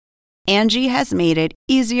Angie has made it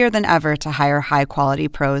easier than ever to hire high-quality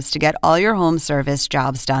pros to get all your home service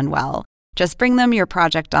jobs done well. Just bring them your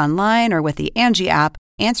project online or with the Angie app,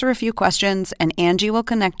 answer a few questions, and Angie will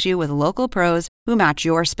connect you with local pros who match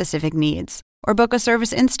your specific needs. Or book a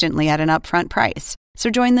service instantly at an upfront price. So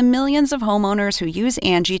join the millions of homeowners who use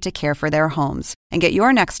Angie to care for their homes and get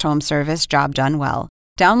your next home service job done well.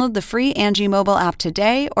 Download the free Angie mobile app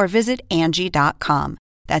today or visit Angie.com.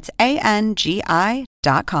 That's ANGI.com.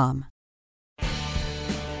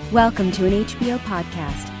 Welcome to an HBO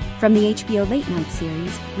podcast from the HBO Late Night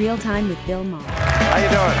series, Real Time with Bill Maher. How you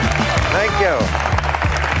doing? Thank you.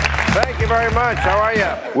 Thank you very much. How are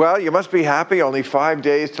you? Well, you must be happy. Only 5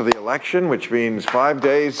 days to the election, which means 5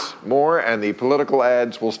 days more, and the political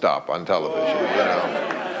ads will stop on television. You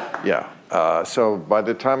know? Yeah. So by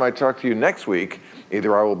the time I talk to you next week,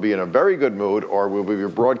 either I will be in a very good mood or we'll be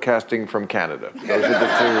broadcasting from Canada. Those are the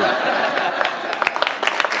two.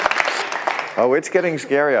 Oh, it's getting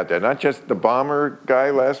scary out there. Not just the bomber guy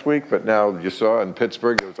last week, but now you saw in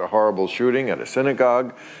Pittsburgh there was a horrible shooting at a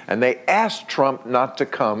synagogue, and they asked Trump not to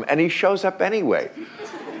come, and he shows up anyway.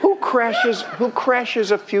 Who crashes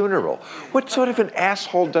a funeral? What sort of an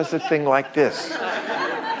asshole does a thing like this?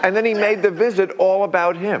 And then he made the visit all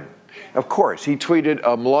about him. Of course, he tweeted,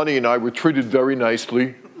 Melania and I were treated very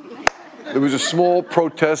nicely. There was a small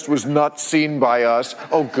protest, was not seen by us.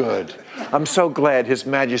 Oh, good. I'm so glad His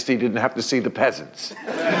Majesty didn't have to see the peasants.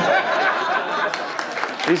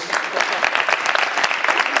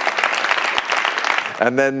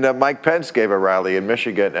 And then Mike Pence gave a rally in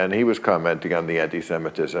Michigan, and he was commenting on the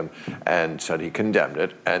anti-Semitism and said he condemned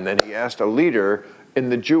it. And then he asked a leader in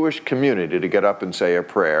the Jewish community to get up and say a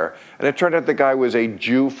prayer. And it turned out the guy was a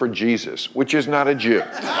Jew for Jesus, which is not a Jew.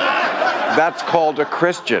 That's called a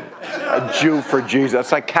Christian, a Jew for Jesus.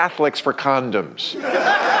 It's like Catholics for condoms.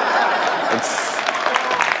 It's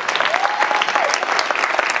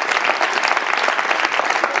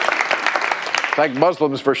like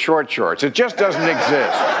Muslims for short shorts. It just doesn't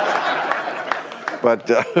exist. But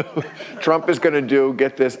Trump is going to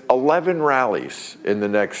get this, 11 rallies in the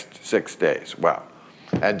next 6 days. Wow.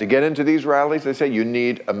 And to get into these rallies, they say you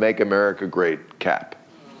need a Make America Great cap.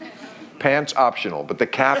 Pants optional, but the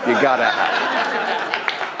cap you gotta have.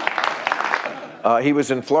 He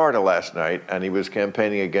was in Florida last night, and he was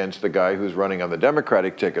campaigning against the guy who's running on the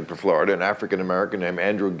Democratic ticket for Florida, an African-American named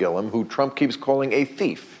Andrew Gillum, who Trump keeps calling a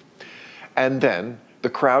thief. And then the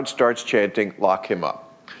crowd starts chanting, "Lock him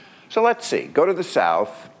up." So let's see. Go to the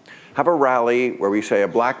South, have a rally where we say a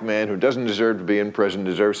black man who doesn't deserve to be in prison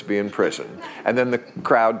deserves to be in prison. And then the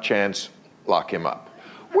crowd chants, "Lock him up."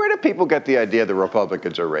 Where do people get the idea the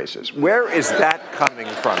Republicans are racist? Where is that coming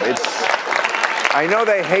from? I know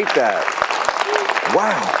they hate that.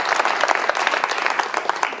 Wow.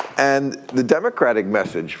 And the Democratic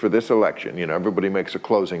message for this election, everybody makes a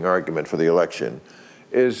closing argument for the election,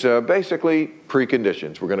 is basically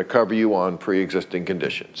preconditions. We're going to cover you on pre-existing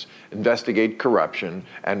conditions, investigate corruption,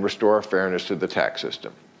 and restore fairness to the tax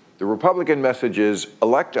system. The Republican message is,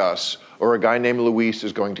 elect us, or a guy named Luis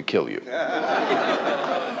is going to kill you.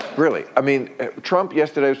 Really. I mean, Trump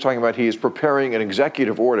yesterday was talking about he is preparing an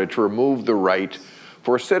executive order to remove the right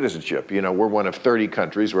for citizenship. We're one of 30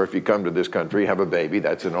 countries where if you come to this country, have a baby,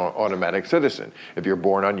 that's an automatic citizen if you're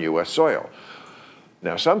born on U.S. soil.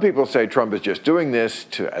 Now, some people say Trump is just doing this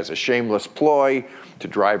as a shameless ploy to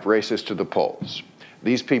drive racists to the polls.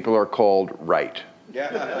 These people are called right.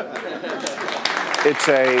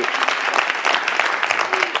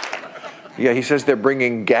 He says they're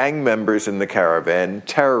bringing gang members in the caravan,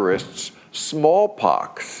 terrorists,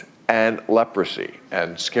 smallpox, and leprosy.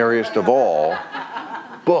 And scariest of all,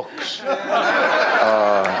 books.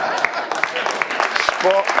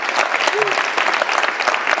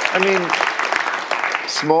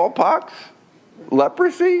 Smallpox,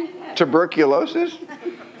 leprosy, tuberculosis.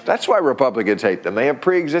 That's why Republicans hate them. They have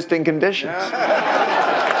pre-existing conditions.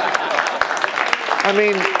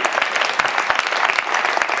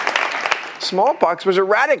 Smallpox was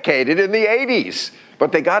eradicated in the 80s,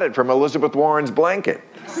 but they got it from Elizabeth Warren's blanket.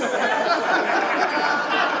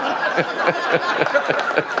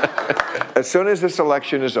 As soon as this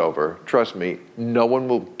election is over, trust me, no one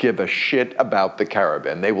will give a shit about the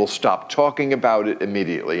caravan. They will stop talking about it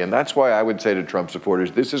immediately. And that's why I would say to Trump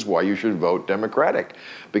supporters, this is why you should vote Democratic.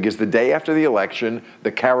 Because the day after the election,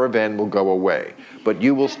 the caravan will go away. But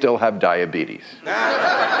you will still have diabetes.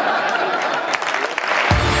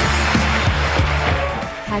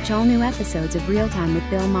 Catch all new episodes of Real Time with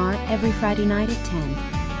Bill Maher every Friday night at 10,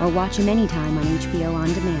 or watch him anytime on HBO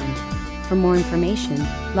On Demand. For more information,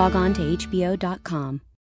 log on to HBO.com.